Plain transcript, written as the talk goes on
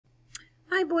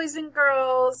Hi, boys and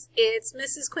girls. It's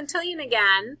Mrs. Quintillion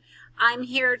again. I'm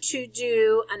here to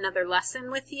do another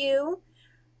lesson with you.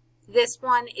 This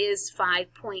one is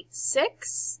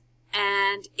 5.6,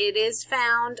 and it is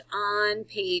found on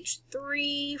page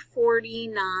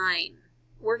 349.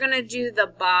 We're going to do the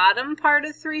bottom part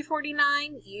of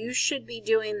 349. You should be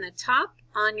doing the top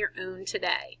on your own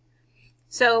today.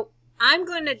 So I'm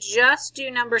going to just do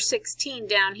number 16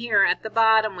 down here at the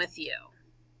bottom with you.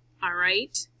 All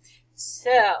right?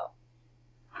 So,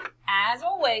 as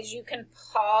always, you can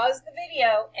pause the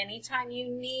video anytime you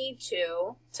need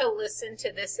to listen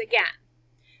to this again.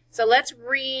 So let's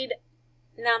read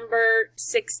number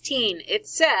 16. It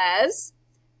says,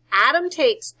 Adam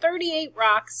takes 38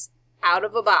 rocks out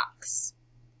of a box.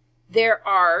 There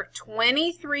are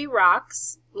 23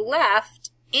 rocks left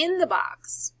in the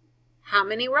box. How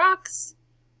many rocks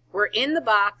were in the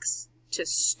box to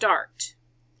start?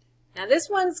 Now this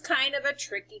one's kind of a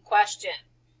tricky question.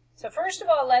 So first of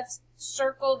all, let's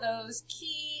circle those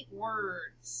key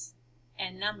words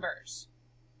and numbers.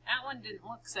 That one didn't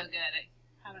look so good. I'm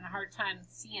having a hard time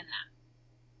seeing that.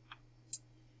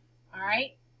 All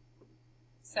right.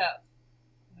 So,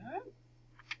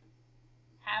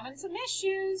 having some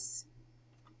issues.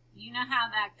 You know how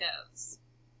that goes.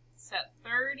 So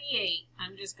 38,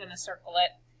 I'm just going to circle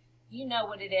it. You know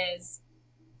what it is.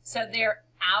 So they're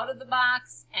out of the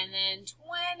box, and then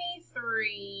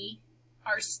 23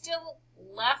 are still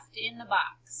left in the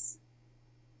box.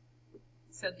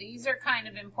 So these are kind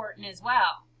of important as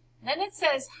well. Then it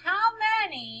says how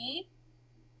many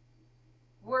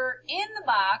were in the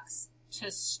box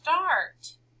to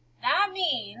start. That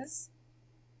means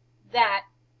that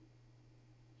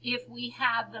if we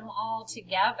have them all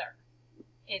together,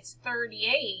 it's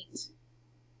 38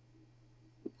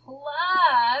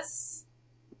 plus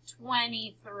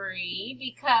 23,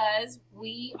 because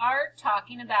we are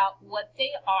talking about what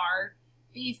they are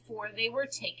before they were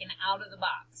taken out of the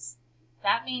box.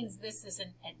 That means this is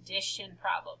an addition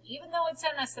problem, even though it's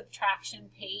on a subtraction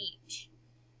page.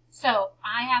 So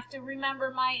I have to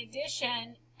remember my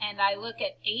addition, and I look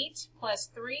at 8 plus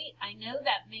 3. I know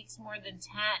that makes more than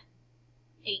 10.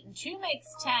 8 and 2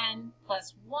 makes 10,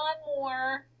 plus 1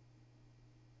 more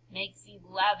makes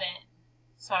 11.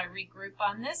 So I regroup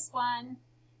on this one.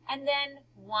 And then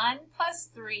 1 plus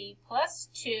 3 plus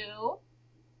 2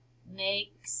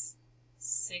 makes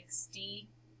 61.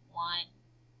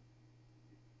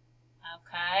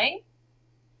 Okay?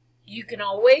 You can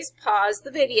always pause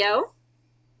the video.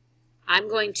 I'm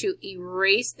going to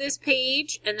erase this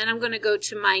page, and then I'm going to go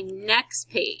to my next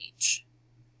page.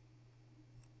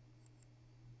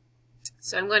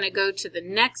 So I'm going to go to the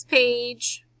next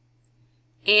page,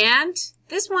 and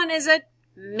this one is a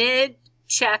midpoint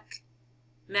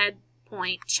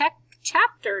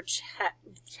chapter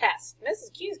test.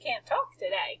 Mrs. Q's can't talk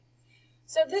today.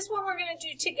 So this one we're going to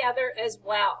do together as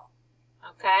well.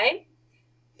 Okay?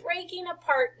 Breaking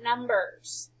apart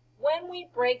numbers. When we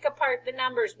break apart the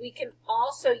numbers, we can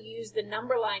also use the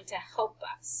number line to help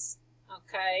us.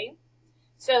 Okay?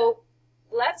 So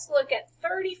let's look at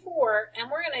 34, and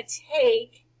we're going to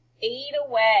take 8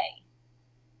 away.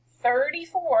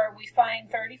 34, we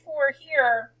find 34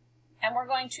 here, and we're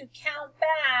going to count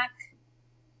back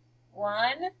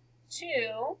 1,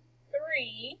 2,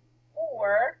 3,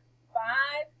 4,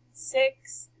 5,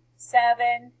 6,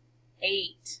 7,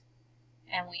 8.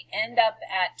 And we end up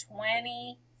at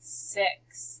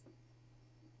 26.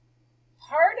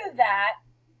 Part of that,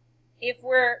 if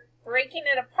we're breaking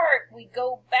it apart, we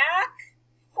go back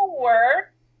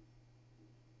 4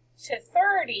 to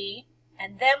 30,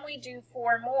 and then we do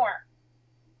 4 more.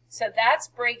 So that's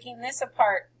breaking this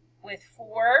apart with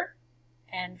 4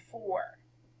 and 4.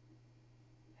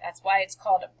 That's why it's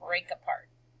called a break apart.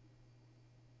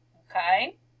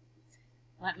 Okay?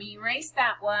 Let me erase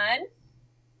that one.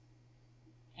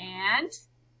 And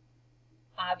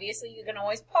obviously you can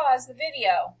always pause the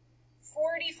video.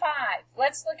 45.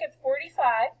 Let's look at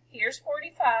 45. Here's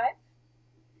 45.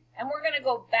 And we're going to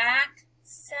go back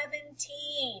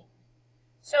 17.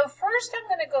 So first I'm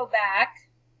going to go back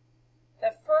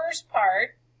the first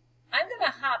part. I'm going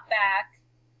to hop back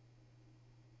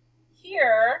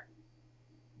here.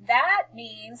 That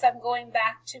means I'm going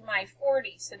back to my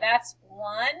 40. So that's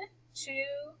 1, 2,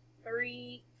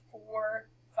 3, 4,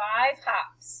 5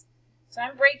 hops. So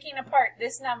I'm breaking apart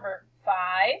this number.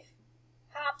 5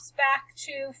 hops back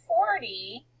to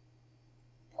 40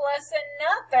 plus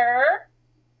another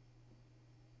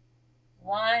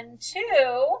 1,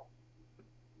 2.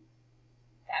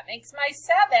 That makes my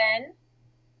 7.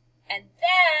 And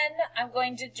then I'm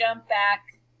going to jump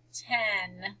back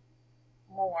 10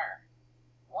 more.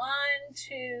 1,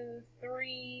 2,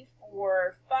 3,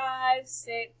 4, 5,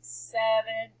 6, 7,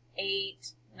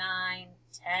 8, 9,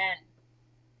 10.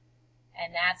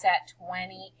 And that's at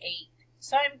 28.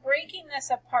 So I'm breaking this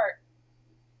apart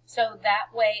so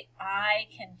that way I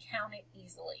can count it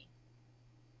easily.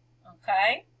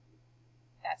 Okay?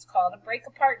 That's called a break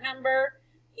apart number.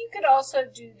 You could also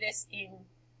do this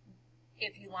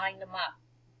if you lined them up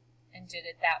and did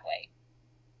it that way.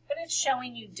 But it's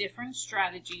showing you different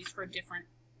strategies for different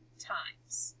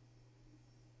times.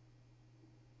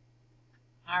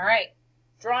 All right,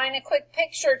 drawing a quick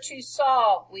picture to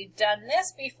solve. We've done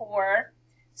this before,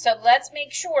 so let's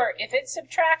make sure if it's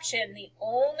subtraction, the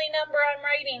only number I'm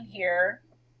writing here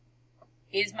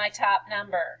is my top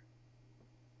number.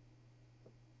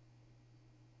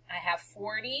 I have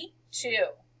 42,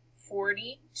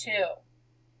 42.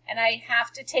 And I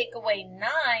have to take away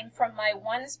 9 from my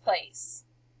ones place.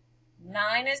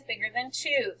 9 is bigger than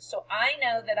 2, so I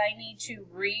know that I need to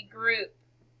regroup.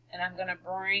 And I'm going to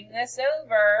bring this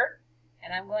over,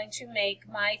 and I'm going to make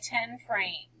my 10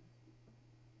 frame.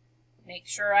 Make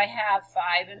sure I have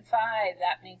 5 and 5.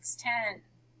 That makes 10.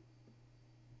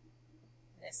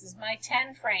 This is my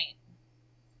 10 frame.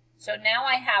 So now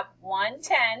I have 1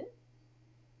 10,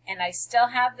 and I still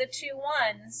have the 2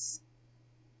 1s.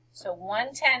 So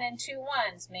 1 10 and 2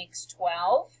 1s makes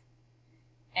 12.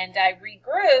 And I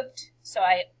regrouped, so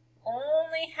I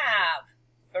only have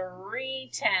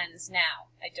 3 10s now.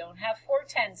 I don't have 4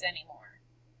 10s anymore.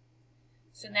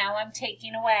 So now I'm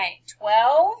taking away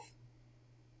 12.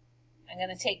 I'm going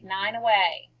to take 9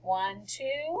 away. 1,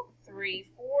 2, 3,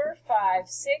 4, 5,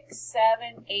 6,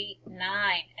 7, 8,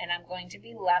 9. And I'm going to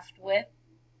be left with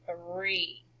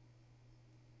 3.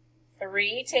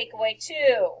 3, take away 2.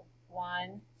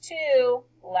 1, 2,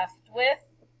 left with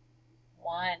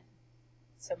 1.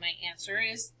 So my answer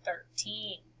is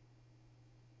 13.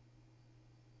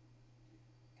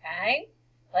 Okay,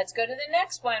 let's go to the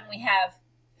next one. We have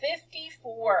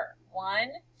 54. 1,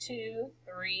 2,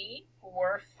 3,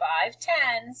 4, 5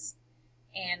 10s,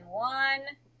 and 1,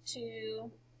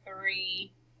 2,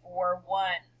 3, 4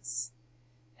 1s.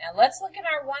 Now let's look at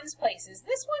our ones place. Is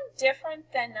this one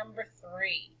different than number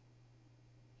 3?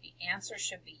 The answer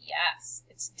should be yes.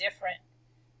 It's different.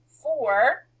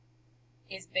 4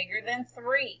 is bigger than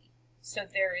 3, so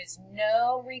there is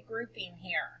no regrouping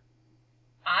here.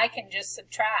 I can just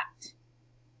subtract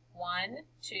 1,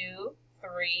 2,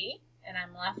 3, and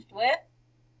I'm left with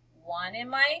 1 in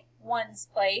my ones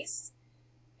place.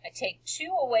 I take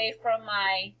 2 away from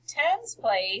my tens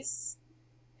place,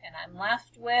 and I'm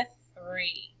left with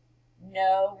 3.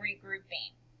 No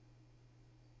regrouping.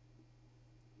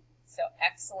 So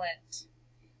excellent.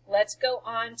 Let's go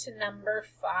on to number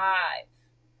 5.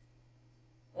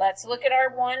 Let's look at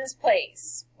our ones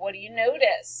place. What do you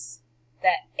notice?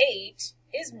 That 8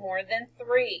 is more than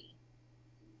 3.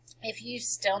 If you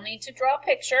still need to draw a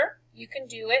picture, you can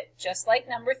do it just like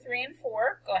number 3 and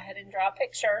 4. Go ahead and draw a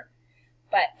picture.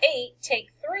 But 8,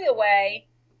 take 3 away,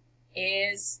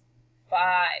 is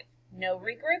 5. No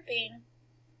regrouping.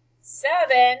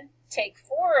 7, take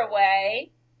 4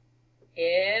 away,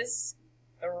 is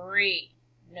 3.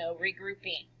 No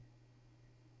regrouping.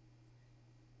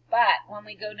 But when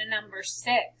we go to number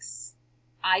 6,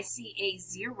 I see a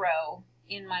 0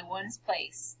 in my ones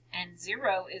place, and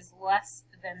 0 is less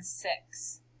than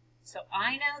 6. So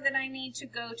I know that I need to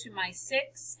go to my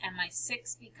 6, and my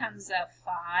 6 becomes a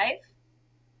 5,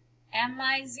 and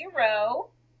my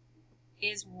 0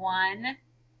 is 1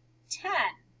 10.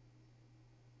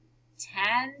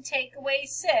 10 take away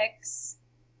 6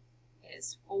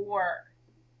 is 4.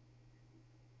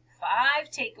 5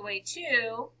 take away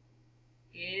 2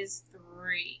 is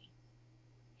 3.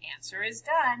 Answer is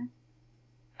done.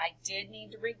 I did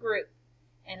need to regroup.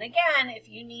 And again, if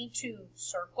you need to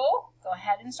circle, go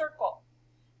ahead and circle.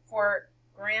 For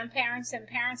grandparents and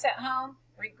parents at home,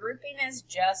 regrouping is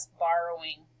just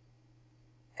borrowing.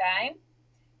 Okay?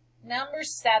 Number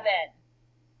 7.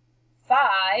 5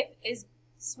 is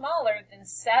smaller than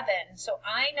 7, so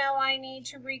I know I need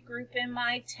to regroup in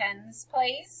my tens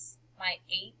place. My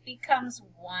 8 becomes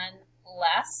 1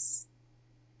 less,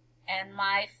 and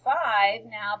my 5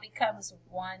 now becomes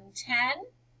 1 10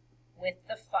 with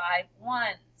the 5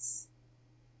 1s.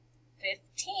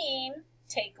 15,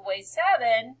 take away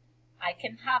 7, I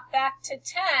can hop back to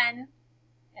 10,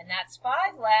 and that's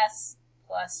 5 less,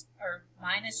 plus or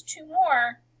minus 2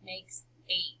 more makes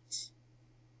 8.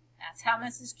 That's how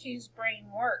Mrs. Q's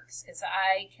brain works, because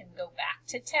I can go back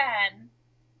to 10,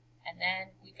 and then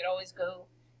we could always go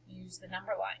use the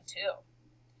number line too.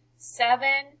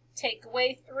 7, take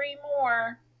away 3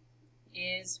 more,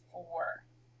 is 4.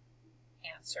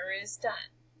 Answer is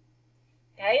done.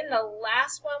 Okay, and the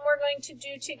last one we're going to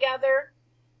do together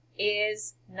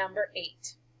is number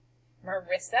 8.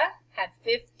 Marissa had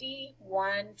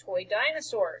 51 toy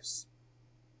dinosaurs.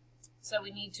 So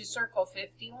we need to circle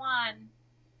 51.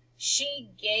 She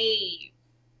gave,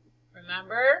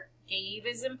 remember, gave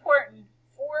is important,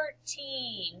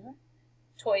 14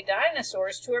 toy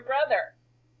dinosaurs to her brother.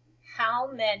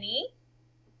 How many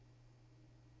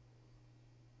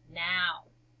now?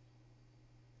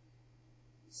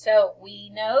 So we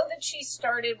know that she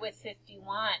started with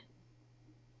 51.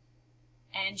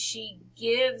 And she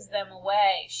gives them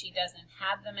away. She doesn't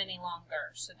have them any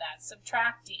longer. So that's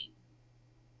subtracting.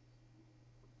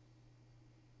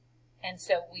 And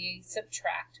so we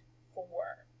subtract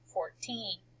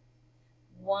 14.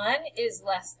 1 is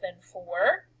less than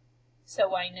 4.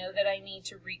 So I know that I need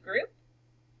to regroup.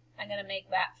 I'm going to make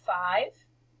that 5.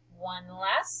 1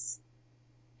 less.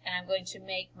 And I'm going to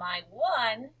make my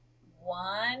 1,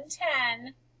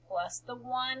 110 plus the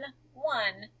 1, 1.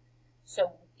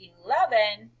 So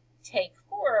 11, take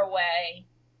 4 away,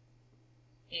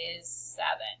 is 7.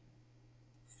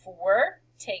 4,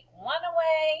 take 1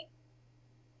 away,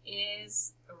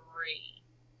 is 3.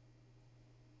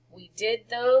 We did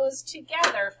those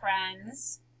together,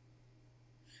 friends.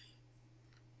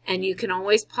 And you can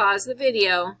always pause the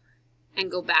video and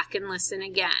go back and listen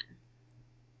again.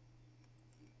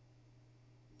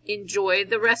 Enjoy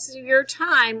the rest of your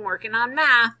time working on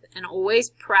math and always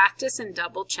practice and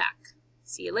double check.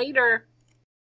 See you later.